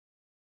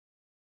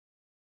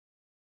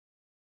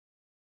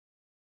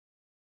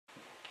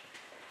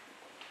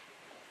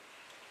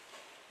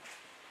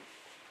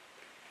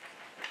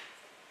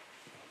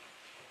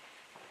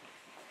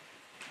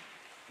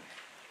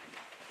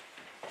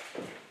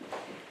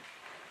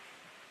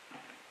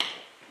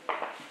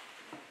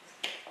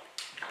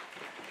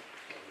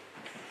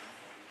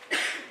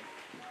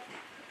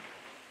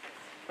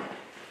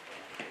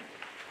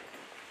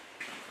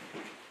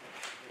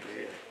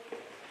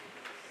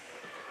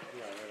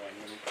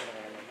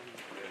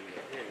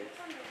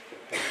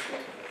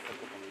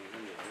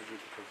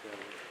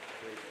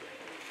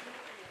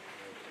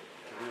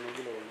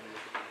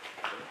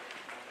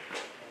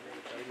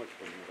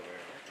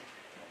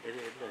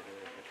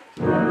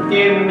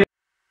என்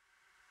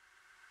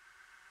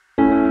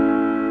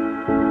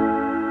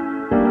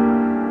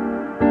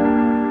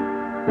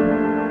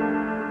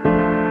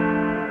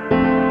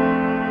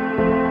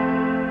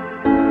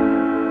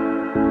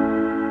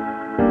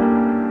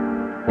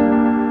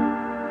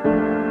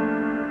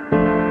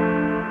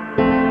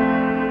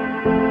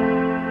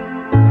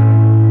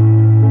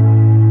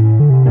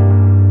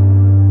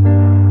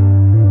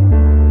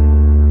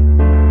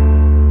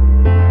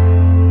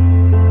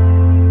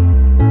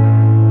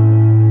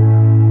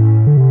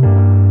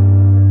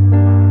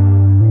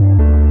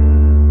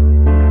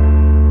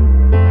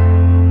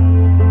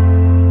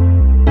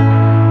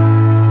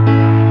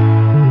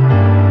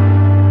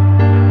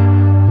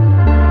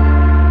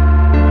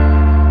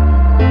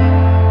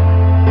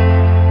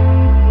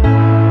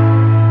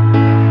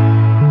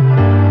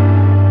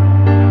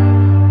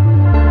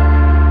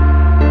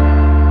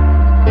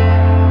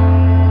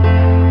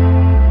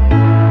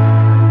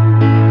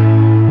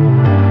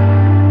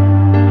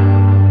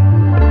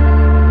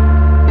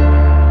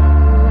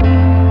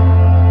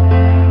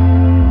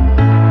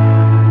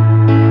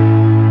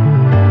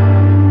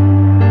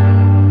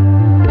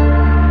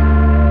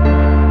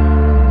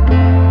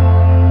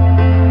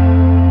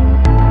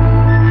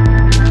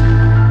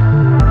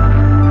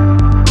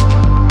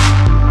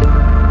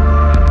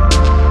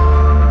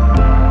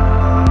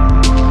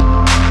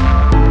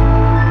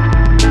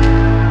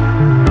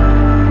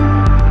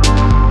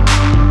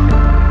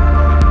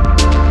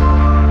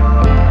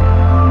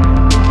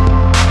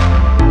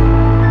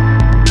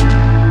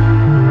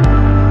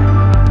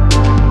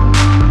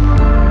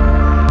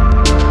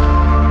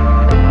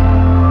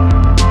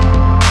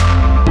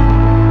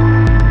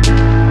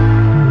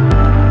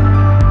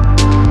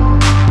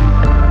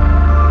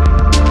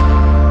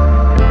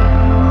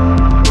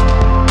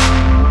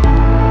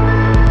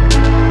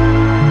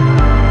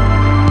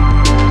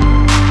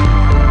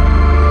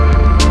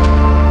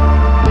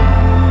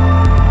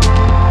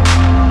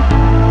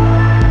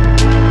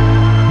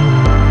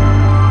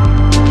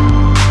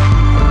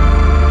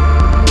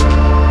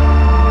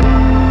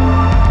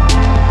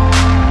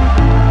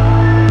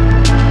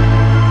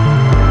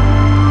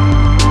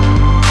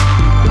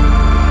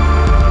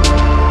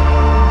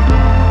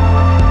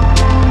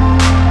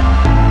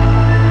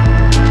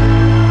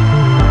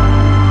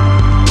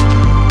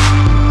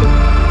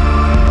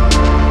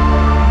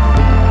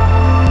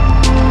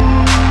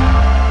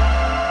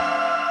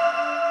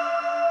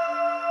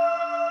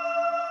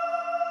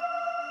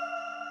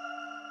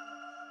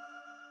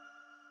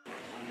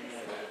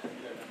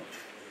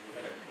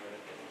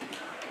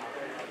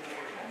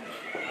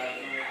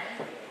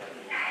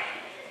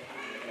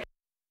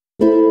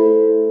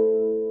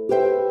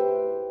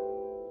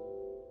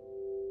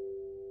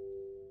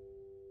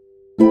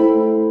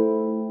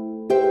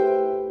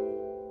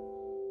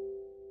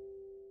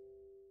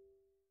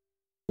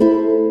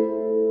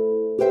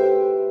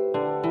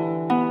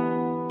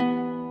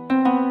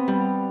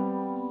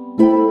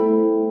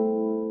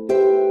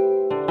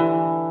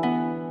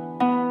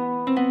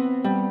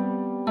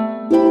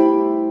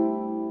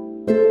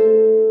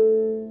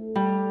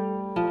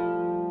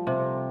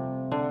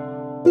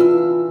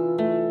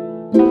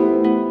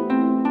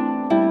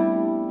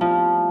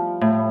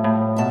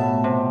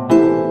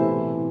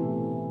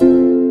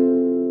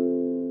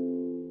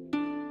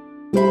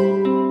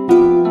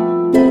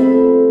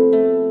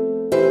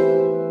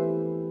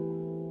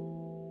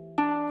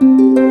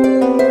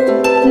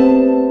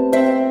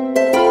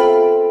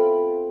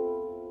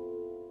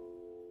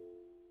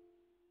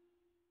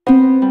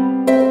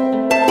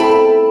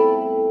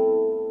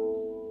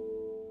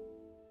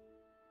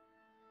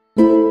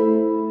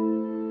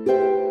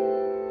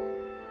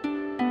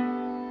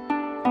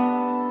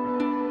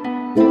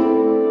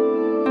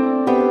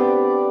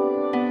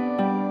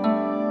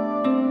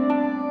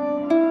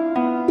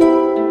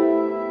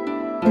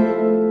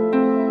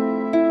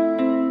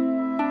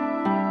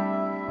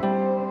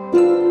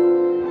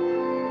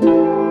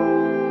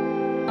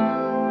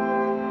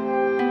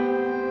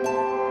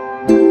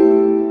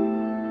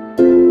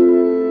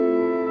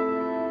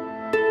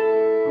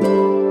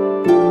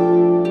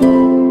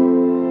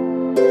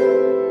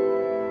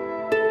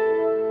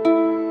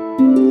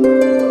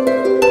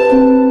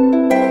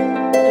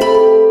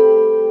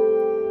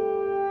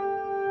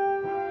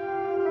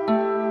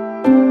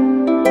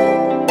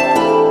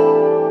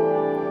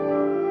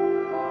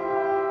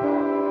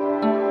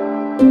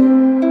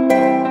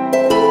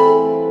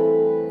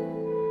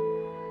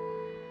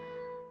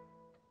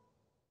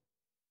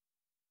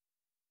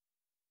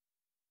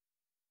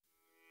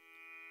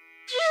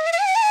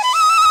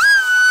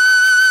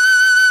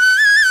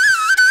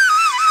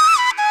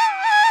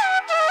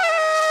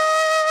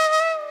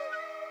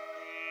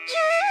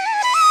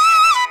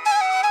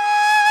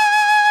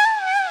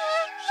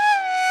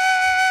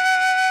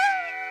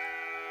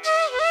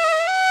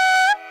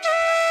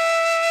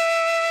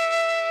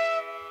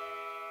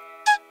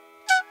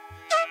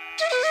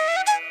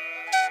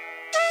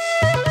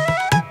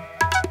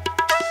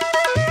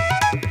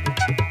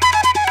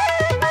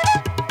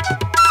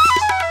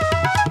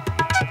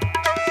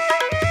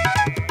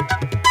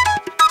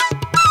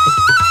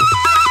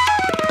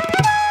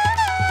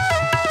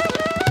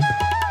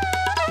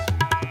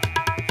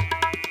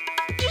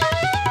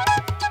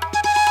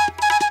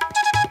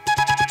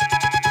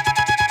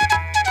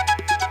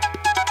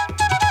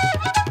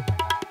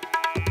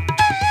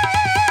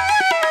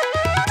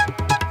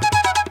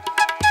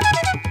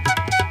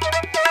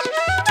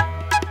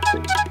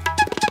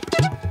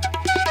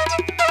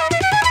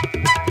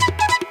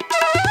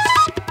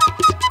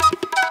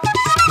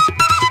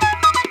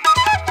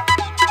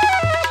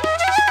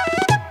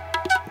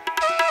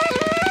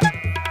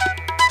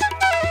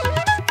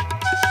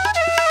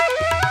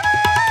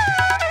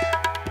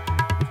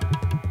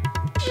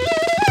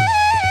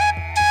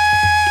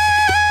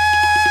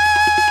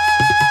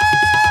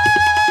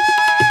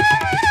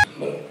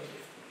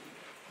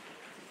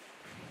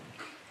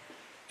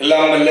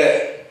எல்லாம் அல்ல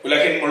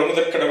உலகின்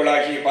முழுமுதற்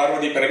கடவுளாகிய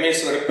பார்வதி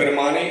பரமேஸ்வர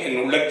பெருமானை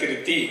என்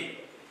உள்ளத்திருத்தி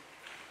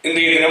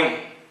இன்றைய தினம்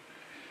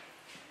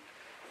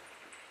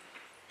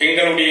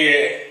எங்களுடைய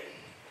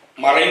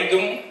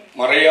மறைந்தும்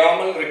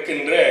மறையாமல்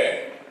இருக்கின்ற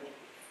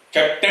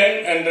கேப்டன்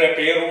என்ற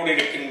பெயரோடு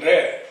இருக்கின்ற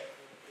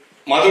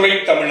மதுரை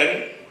தமிழன்,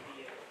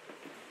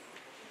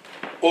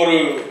 ஒரு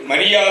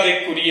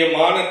மரியாதைக்குரிய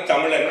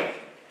தமிழன்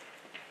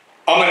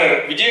அமரர்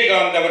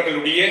விஜயகாந்த்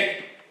அவர்களுடைய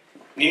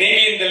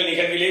நினைவேந்தல்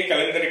நிகழ்விலே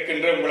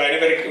கலந்திருக்கின்ற உங்கள்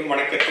அனைவருக்கும்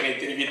வணக்கத்தினை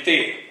தெரிவித்து,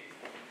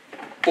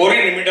 ஒரு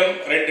நிமிடம்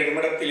 2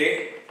 நிமிடத்திலே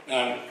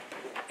நான்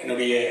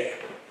என்னுடைய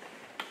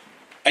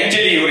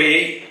அஞ்சலி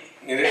உரையை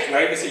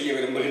நிறைவு செய்ய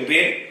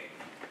விரும்புகின்றேன்.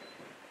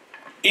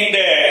 இந்த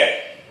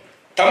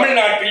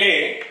தமிழ்நாட்டிலே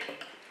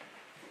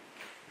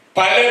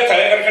பல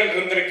தலைவர்கள்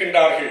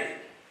இருந்திருக்கின்றார்கள்,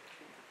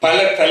 பல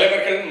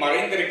தலைவர்கள்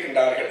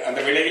மறைந்திருக்கின்றார்கள். அந்த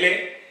வேளையிலே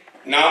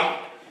நாம்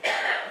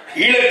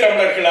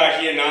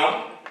ஈழத்தமிழர்களாகிய நாம்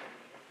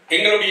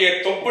எங்களுடைய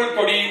தொப்புள்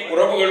கொடி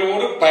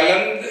உறவுகளோடு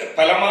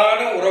பலமான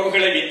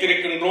உறவுகளை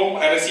வைத்திருக்கின்றோம்.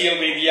 அரசியல்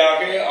ரீதியாக,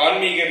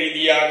 ஆன்மீக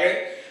ரீதியாக,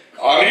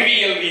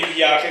 அறிவியல்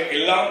ரீதியாக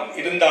எல்லாம்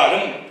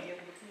இருந்தாலும்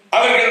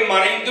அவர்கள்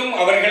மறைந்தும்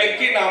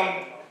அவர்களுக்கு நாம்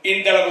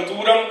இந்த அளவு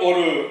தூரம்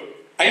ஒரு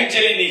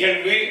அஞ்சலி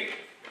நிகழ்வு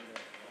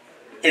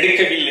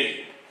எடுக்கவில்லை.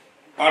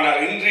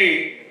 ஆனால் இன்று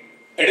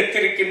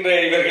எடுத்திருக்கின்ற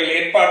இவர்கள்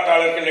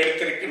ஏற்பாட்டாளர்கள்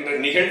எடுத்திருக்கின்ற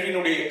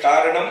நிகழ்வினுடைய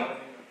காரணம்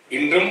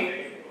இன்றும்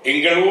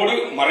எங்களோடு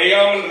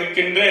மறையாமல்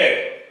இருக்கின்ற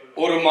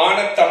ஒரு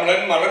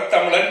மானத்தமிழன்,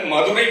 மரத்தமிழன்,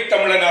 மதுரை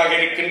தமிழனாக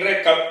இருக்கின்ற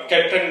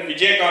கேப்டன்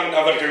விஜயகாந்த்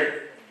அவர்கள்.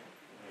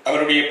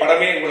 அவருடைய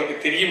படமே உங்களுக்கு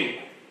தெரியும்.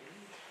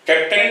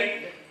 கேப்டன்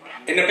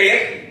என்ன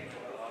பெயர்?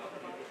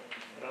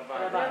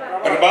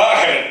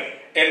 பிரபாகரன்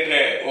என்ற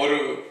ஒரு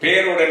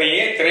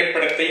பெயருடனேயே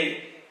திரைப்படத்தை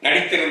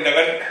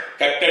நடித்திருந்தவர்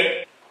கேப்டன்.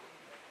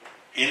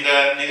 இந்த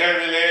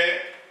நிகழ்விலே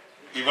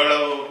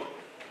இவ்வளவு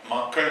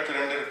மக்கள்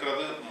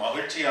திரண்டிருக்கிறது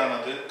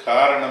மகிழ்ச்சியானது.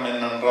 காரணம்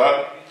என்னென்றால்,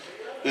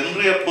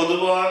 இன்றைய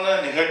பொதுவான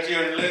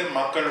நிகழ்ச்சிகளில்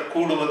மக்கள்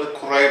கூடுவது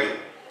குறைவு.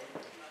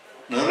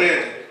 நிறைய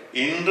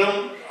இன்றும்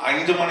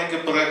 5 மணிக்கு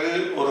பிறகு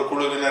ஒரு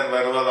குழுவினர்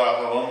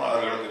வருவதாகவும்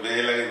அவர்களுக்கு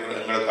வேலை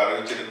எங்களுக்கு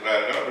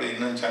அறிவிச்சிருக்கிறார்கள். அப்படி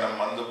இன்னும்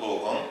சனம் வந்து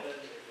போகும்.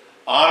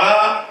 ஆனா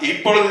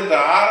இப்பொழுது இந்த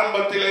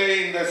ஆரம்பத்திலே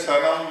இந்த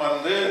சனம்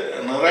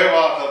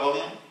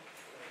நிறைவாகவும்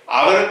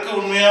அவருக்கு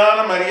உண்மையான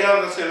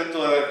மரியாதை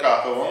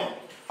செலுத்துவதற்காகவும்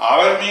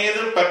அவர்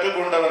மீது பற்று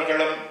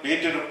கொண்டவர்களும்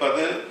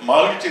வீற்றிருப்பது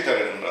மகிழ்ச்சி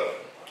தருகின்றது.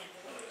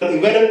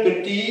 இவரை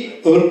பற்றி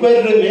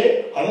ஒருவருமே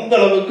அந்த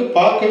அளவுக்கு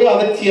பார்க்கவே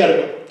அதிர்ச்சியா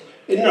இருக்கும்.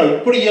 என்ன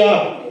இப்படியா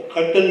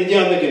கேப்டன்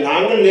விஜயகாந்த்,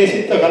 நாங்கள்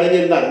நேசித்த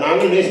கலைஞர் தான்,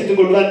 நாங்கள் நேசித்துக்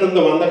கொண்டுதான்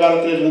இருந்தோம் அந்த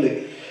காலத்துல இருந்து.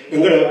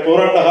 எங்களோட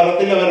போராட்ட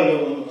காலத்தில் அவர்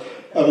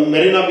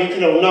மெரினா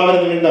பீச்சில்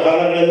உண்ணாவிரதம் இருந்த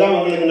காலங்கள் எல்லாம்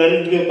உங்களுக்கு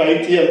நன்கு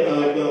பயிற்சி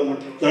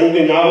நன்கு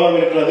ஞாபகம்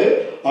இருக்கிறது.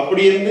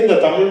 அப்படி இருந்து இந்த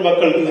தமிழ்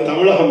மக்கள், இந்த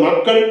தமிழக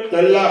மக்கள்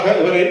நல்லாக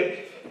இவரை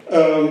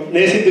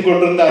நேசித்துக்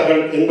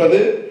கொண்டிருந்தார்கள் என்பது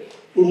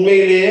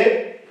உண்மையிலேயே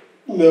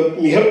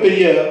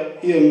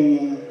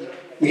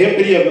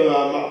மிகப்பெரிய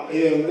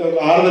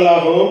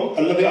ஆறுதலாகவும்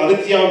அல்லது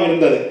அதிர்ச்சியாகவும்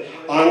இருந்தது.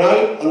 ஆனால்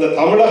அந்த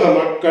தமிழக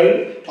மக்கள்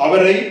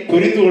அவரை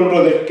புரிந்து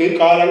கொள்வதற்கு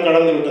காலம்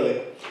கடந்து விட்டது.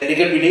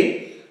 நிகழ்விலே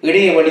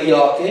இணைய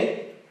வழியாக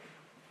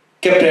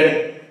கேப்டன்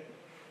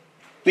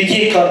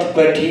விஜயகாந்த்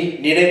பற்றி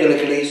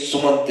நினைவுகளை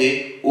சுமந்து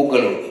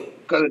உங்களோடு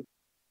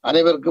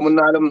அனைவருக்கு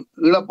முன்னாலும்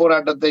ஈழப்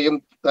போராட்டத்தையும்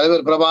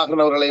தலைவர்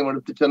பிரபாகரன் அவர்களையும்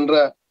எடுத்து சென்ற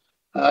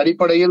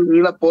அடிப்படையில்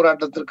ஈழப்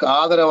போராட்டத்திற்கு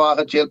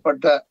ஆதரவாக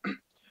செயல்பட்ட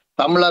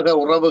தமிழக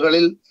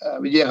உறவுகளில்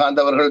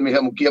விஜயகாந்த் அவர்கள்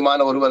மிக முக்கியமான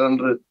ஒருவர்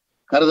என்று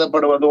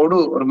கருதப்படுவதோடு,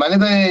 ஒரு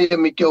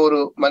மனிதநேயம் மிக்க ஒரு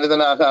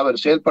மனிதனாக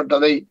அவர்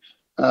செயல்பட்டதை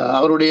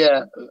அவருடைய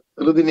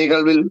இறுதி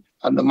நிகழ்வில்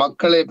அந்த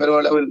மக்களை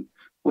பெருமளவில்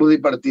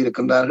உறுதிப்படுத்தி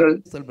இருக்கின்றார்கள்.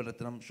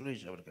 செல்வரத்னம்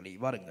சுரேஷ் அவர்களை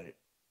வாருங்கள்.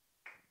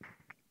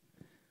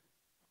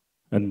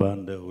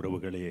 அன்பார்ந்த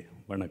உறவுகளே,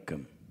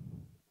 வணக்கம்.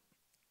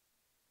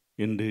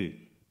 இன்று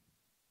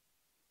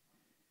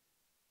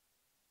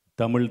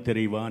தமிழ்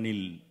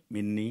திரைவானில்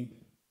மின்னி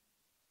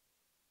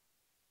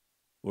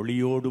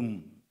ஒளியோடும்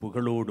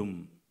புகழோடும்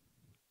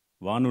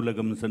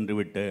வானுலகம்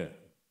சென்றுவிட்ட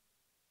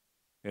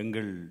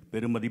எங்கள்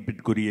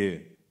பெருமதிப்பிற்குரிய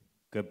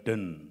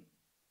கேப்டன்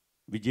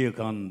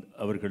விஜயகாந்த்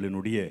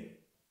அவர்களினுடைய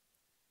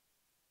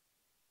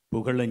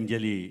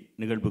புகழஞ்சலி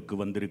நிகழ்வுக்கு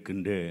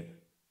வந்திருக்கின்ற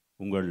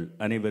உங்கள்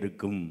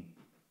அனைவருக்கும்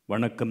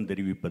வணக்கம்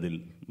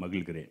தெரிவிப்பதில்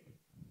மகிழ்கிறேன்.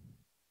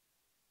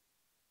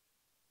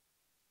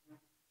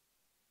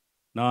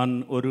 நான்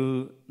ஒரு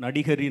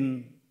நடிகரின்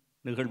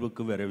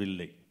நிகழ்வுக்கு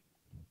வரவில்லை.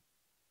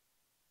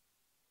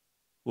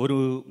 ஒரு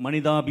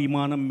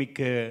மனிதாபிமானம்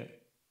மிக்க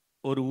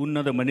ஒரு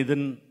உன்னத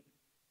மனிதன்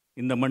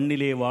இந்த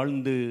மண்ணிலே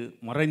வாழ்ந்து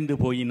மறைந்து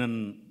போயினன்.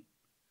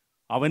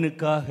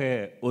 அவனுக்காக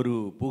ஒரு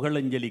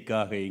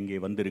புகழஞ்சலிக்காக இங்கே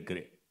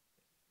வந்திருக்கிறேன்.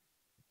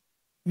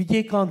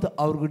 விஜயகாந்த்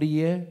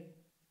அவர்களுடைய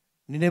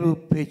நினைவு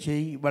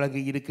பேச்சை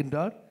வழங்கி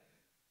இருக்கின்றார்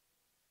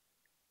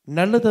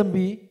நல்ல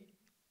தம்பி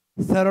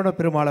சரவண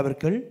பெருமாள்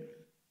அவர்கள்.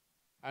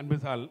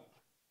 அன்புசால்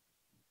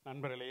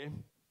நண்பர்களே,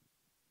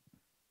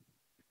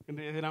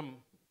 இன்றைய தினம்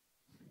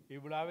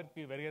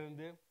இவ்விழாவிற்கு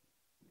வருகிறது.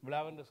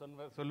 விழாவென்று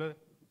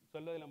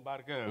சொல்வதிலும்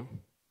பார்க்க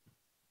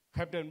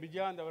கேப்டன்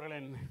விஜயகாந்த்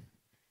அவர்களின்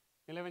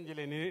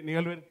நிலவஞ்சலி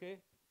நிகழ்விற்கு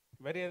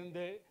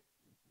வரையறுந்து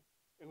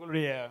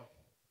உங்களுடைய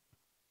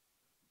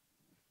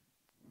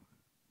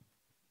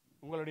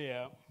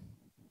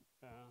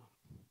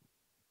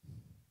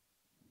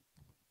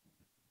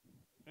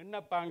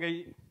எண்ணப்பாங்கை,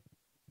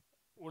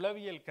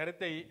 உளவியல்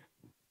கருத்தை,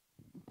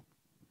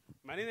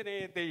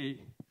 மனிதநேயத்தை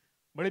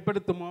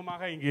வெளிப்படுத்தும்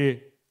முகமாக இங்கு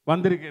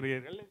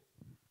வந்திருக்கிறீர்கள்.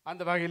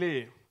 அந்த வகையிலே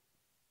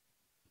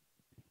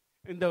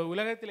இந்த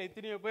உலகத்தில்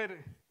எத்தனையோ பேர்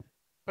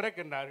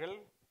பிறக்கின்றார்கள்,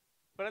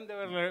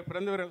 பிறந்தவர்கள்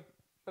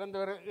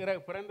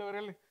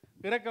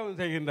இறக்கவும்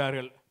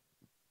செய்கின்றார்கள்.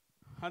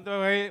 அந்த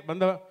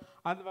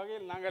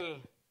வகையில் நாங்கள்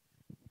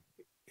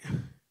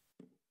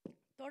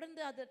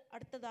தொடர்ந்து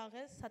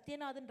அடுத்ததாக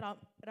சத்யநாதன்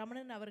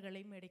ரமணன்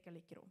அவர்களை மேடைக்கு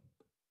அழைக்கிறோம்.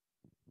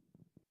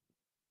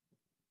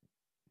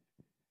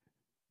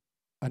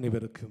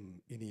 அனைவருக்கும்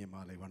இனிய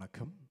மாலை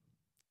வணக்கம்.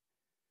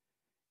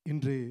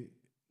 இன்று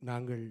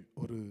நாங்கள்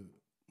ஒரு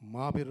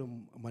மாபெரும்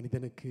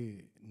மனிதனுக்கு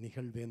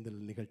நிகழ்வேந்தல்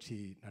நிகழ்ச்சி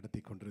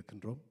நடத்தி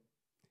கொண்டிருக்கின்றோம்.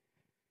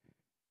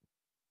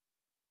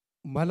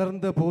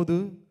 மலர்ந்த போது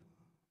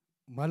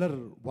மலர்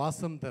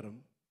வாசம்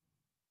தரும்,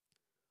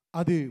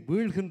 அது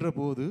வீழ்கின்ற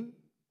போது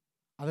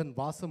அதன்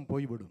வாசம்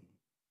போய்விடும்.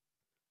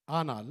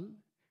 ஆனால்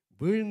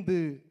வீழ்ந்து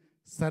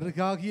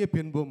சருகாகிய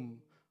பின்பும்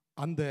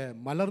அந்த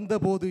மலர்ந்த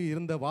போது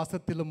இருந்த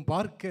வாசத்திலும்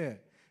பார்க்க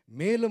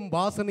மேலும்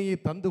வாசனையை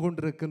தந்து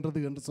கொண்டிருக்கின்றது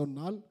என்று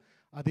சொன்னால்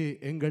அது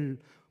எங்கள்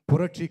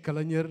புரட்சி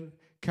கலைஞர்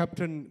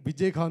கேப்டன்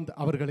விஜயகாந்த்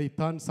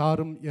அவர்களைத்தான்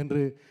சாரும்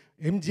என்று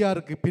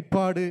எம்ஜிஆருக்கு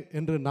பிற்பாடு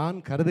என்று நான்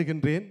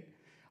கருதுகின்றேன்.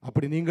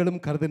 அப்படி நீங்களும்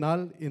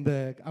கருதினால் இந்த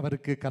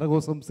அவருக்கு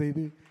கரகோஷம்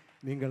செய்து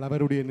நீங்கள்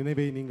அவருடைய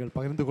நினைவை நீங்கள்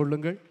பகிர்ந்து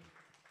கொள்ளுங்கள்.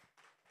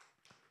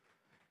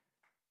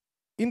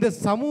 இந்த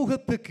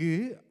சமூகத்துக்கு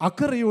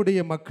அக்கறையுடைய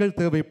மக்கள்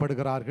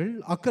தேவைப்படுகிறார்கள்.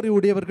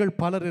 அக்கறையுடையவர்கள்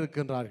பலர்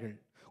இருக்கின்றார்கள்.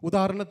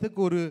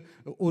 உதாரணத்துக்கு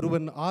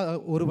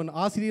ஒருவன்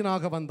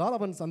ஆசிரியனாக வந்தால்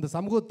அவன் அந்த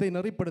சமூகத்தை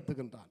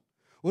நெறிப்படுத்துகின்றான்.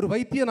 ஒரு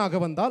வைத்தியனாக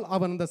வந்தால்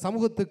அவன் அந்த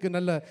சமூகத்துக்கு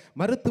நல்ல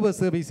மருத்துவ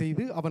சேவை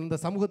செய்து அவன் அந்த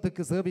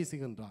சமூகத்துக்கு சேவை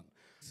செய்கின்றான்.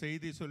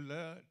 செய்தி சொல்ல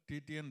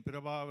டிடிஎன்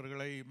பிரபா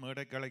அவர்களை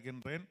மேடைக்கு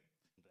அழைக்கின்றேன்.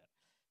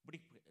 இப்படி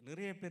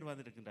நிறைய பேர்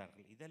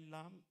வந்திருக்கின்றார்கள்.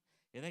 இதெல்லாம்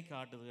எதை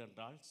காட்டுது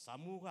என்றால்,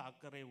 சமூக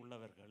அக்கறை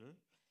உள்ளவர்கள்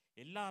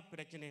எல்லா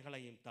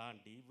பிரச்சனைகளையும்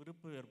தாண்டி,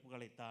 விருப்பு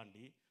வெறுப்புகளை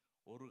தாண்டி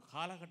ஒரு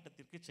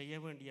காலகட்டத்திற்கு செய்ய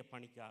வேண்டிய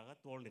பணிக்காக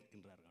தோல்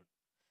நிற்கின்றார்கள்.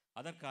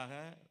 அதற்காக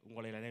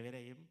உங்களை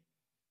அனைவரையும்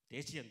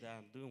தேசிய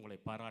சார்ந்து உங்களை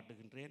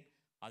பாராட்டுகின்றேன்.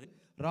 அது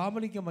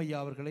ராமலிங்கம் ஐயா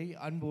அவர்களை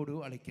அன்போடு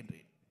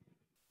அழைக்கின்றேன்.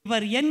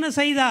 இவர் என்ன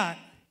செய்தார்,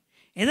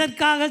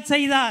 எதற்காக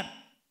செய்தார்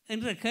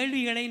என்ற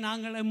கேள்விகளை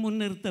நாங்கள்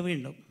முன்னிறுத்த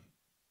வேண்டும்.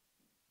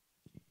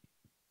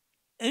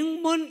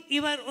 முன்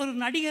இவர் ஒரு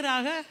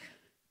நடிகராக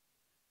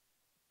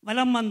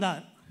வலம்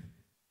வந்தார்.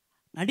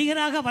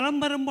 நடிகராக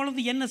வலம் வரும்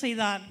பொழுது என்ன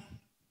செய்தார்?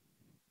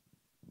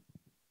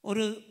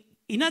 ஒரு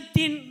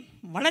இனத்தின்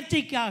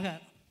வளர்ச்சிக்காக,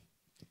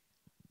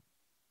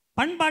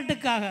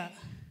 பண்பாட்டுக்காக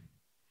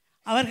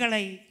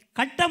அவர்களை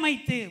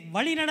கட்டமைத்து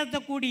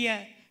வழிநடத்தக்கூடிய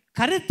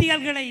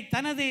கருத்தியல்களை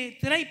தனது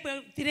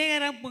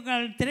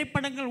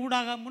திரைப்படங்கள்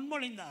ஊடாக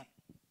முன்மொழிந்தார்.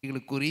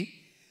 கூறி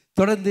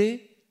தொடர்ந்து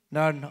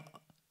நான்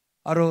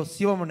அரோ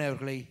சிவமணி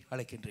அவர்களை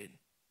அழைக்கின்றேன்.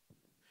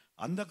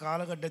 அந்த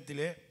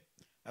காலகட்டத்திலே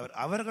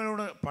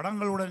அவர்களோட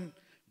படங்களுடன்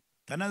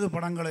தனது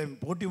படங்களை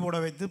போட்டி போட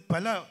வைத்து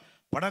பல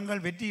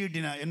படங்கள்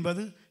வெற்றியீட்டின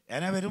என்பது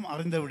அனைவரும்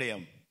அறிந்த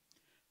விடயம்.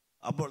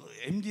 அப்போது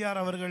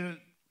எம்ஜிஆர்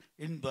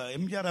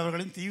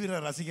அவர்களின் தீவிர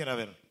ரசிகர்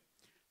அவர்.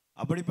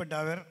 அப்படிப்பட்ட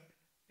அவர்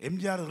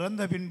எம்ஜிஆர்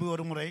இறந்த பின்பு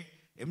ஒரு முறை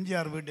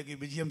எம்ஜிஆர் வீட்டுக்கு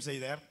விஜயம்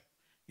செய்தார்.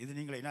 இது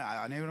நீங்கள்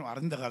அனைவரும்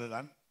அறிந்த கதை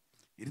தான்,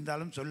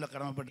 இருந்தாலும் சொல்ல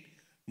கடமைப்பட்டு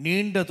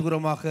நீண்ட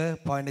தூரமாக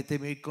பயணத்தை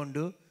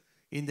மேற்கொண்டு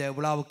இந்த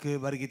விழாவுக்கு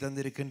வருகை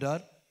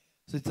தந்திருக்கின்றார்.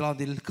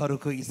 சுவிட்சர்லாந்தில்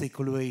கரோக்கோ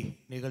இசைக்குழுவை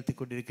நிகழ்த்தி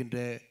கொண்டிருக்கின்ற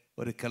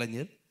ஒரு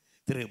கலைஞர்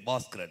திரு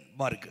பாஸ்கரன்.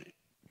 மார்கள்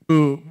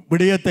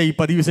விடயத்தை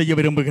பதிவு செய்ய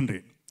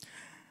விரும்புகின்றேன்.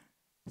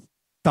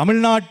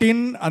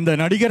 தமிழ்நாட்டின் அந்த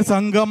நடிகர்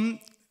சங்கம்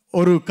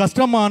ஒரு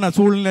கஷ்டமான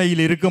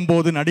சூழ்நிலையில்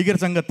இருக்கும்போது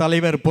நடிகர் சங்க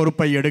தலைவர்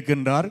பொறுப்பை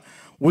எடுக்கின்றார்.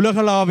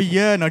 உலகளாவிய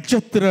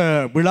நட்சத்திர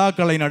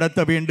விழாக்களை நடத்த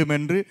வேண்டும்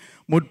என்று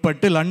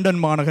முற்பட்டு லண்டன்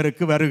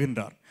மாநகருக்கு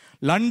வருகின்றார்.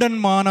 லண்டன்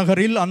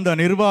மாநகரில் அந்த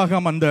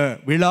நிர்வாகம் அந்த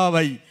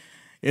விழாவை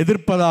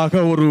எதிர்ப்பதாக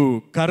ஒரு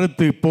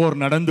கருத்து போர்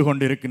நடந்து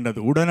கொண்டிருக்கின்றது.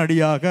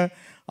 உடனடியாக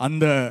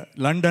அந்த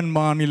லண்டன்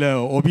மாநில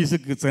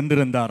ஆபீஸுக்கு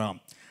சென்றிருந்தாராம்.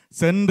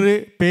 சென்று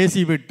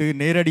பேசிவிட்டு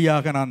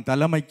நேரடியாக நான்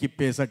தலைமைக்கு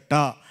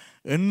பேசட்டா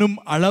என்னும்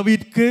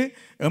அளவிற்கு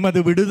எமது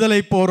விடுதலை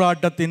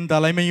போராட்டத்தின்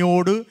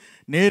தலைமையோடு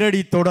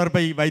நேரடி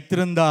தொடர்பை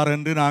வைத்திருந்தார்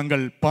என்று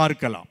நாங்கள்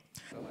பார்க்கலாம்.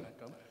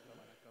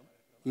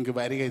 இங்கு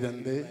வருகை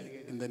தந்து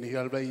இந்த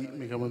நிகழ்வை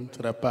மிகவும்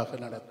சிறப்பாக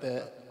நடத்த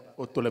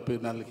ஒத்துழைப்பு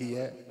நல்கிய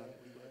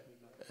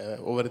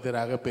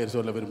ஒவ்வொருத்தராக பேர்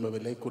சொல்ல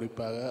விரும்பவில்லை,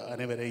 குறிப்பாக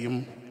அனைவரையும்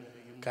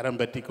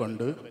கரம் பற்றி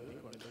கொண்டு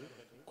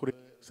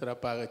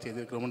சிறப்பாக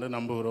செய்திருக்கிறோம் என்று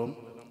நம்புகிறோம்.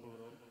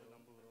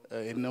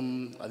 இன்னும்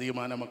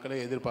அதிகமான மக்களை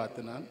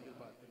எதிர்பார்த்து நான்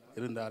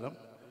இருந்தாலும்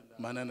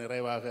மன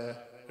நிறைவாக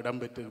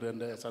இடம்பெற்றுகிற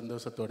என்ற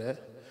சந்தோஷத்தோடு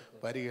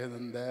வருகை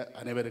தந்த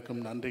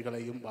அனைவருக்கும்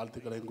நன்றிகளையும்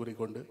வாழ்த்துக்களையும்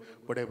கூறிக்கொண்டு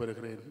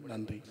விடைபெறுகிறேன்.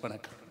 நன்றி,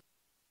 வணக்கம்.